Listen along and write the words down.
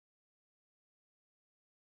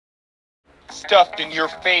stuffed in your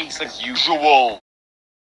face as usual.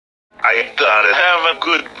 I gotta have a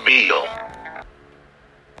good meal.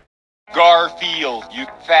 Garfield, you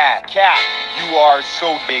fat cat. You are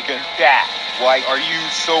so big and fat. Why are you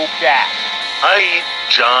so fat? I eat,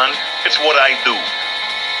 John. It's what I do.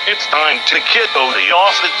 It's time to get Odie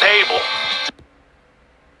off the table.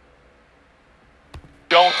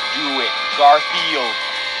 Don't do it, Garfield.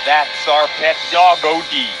 That's our pet dog,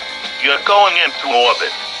 Odie. You're going into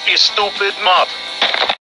orbit, you stupid mutt.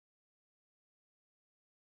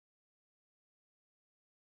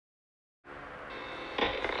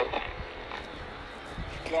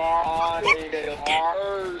 God, it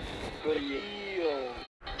hurts for you.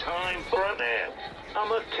 Time for a nap.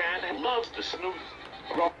 I'm a cat and loves to snooze.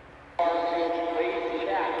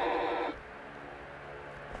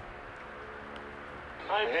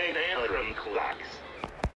 I hate alarm clocks.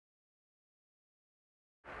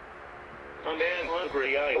 I'm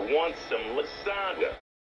hungry, I want some lasagna.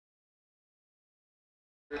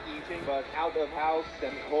 Eating but out of house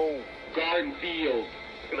and home. Garden field.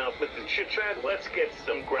 Enough with the chit-chat, let's get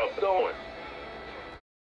some grub going.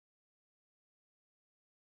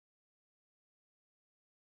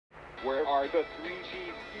 Where are the 3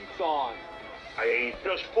 cheese pizzas? I ate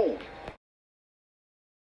just food.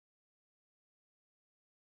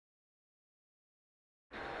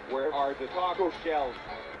 Where are the taco shells?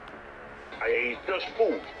 I ate just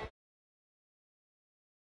food.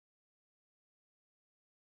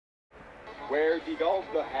 Where did all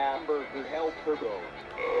the hamburger helper go?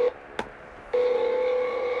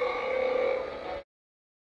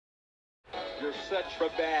 You're such a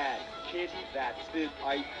bad kitty. That's it.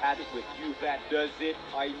 I had it with you. That does it.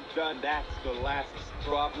 I'm done. That's the last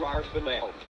straw, garfelf.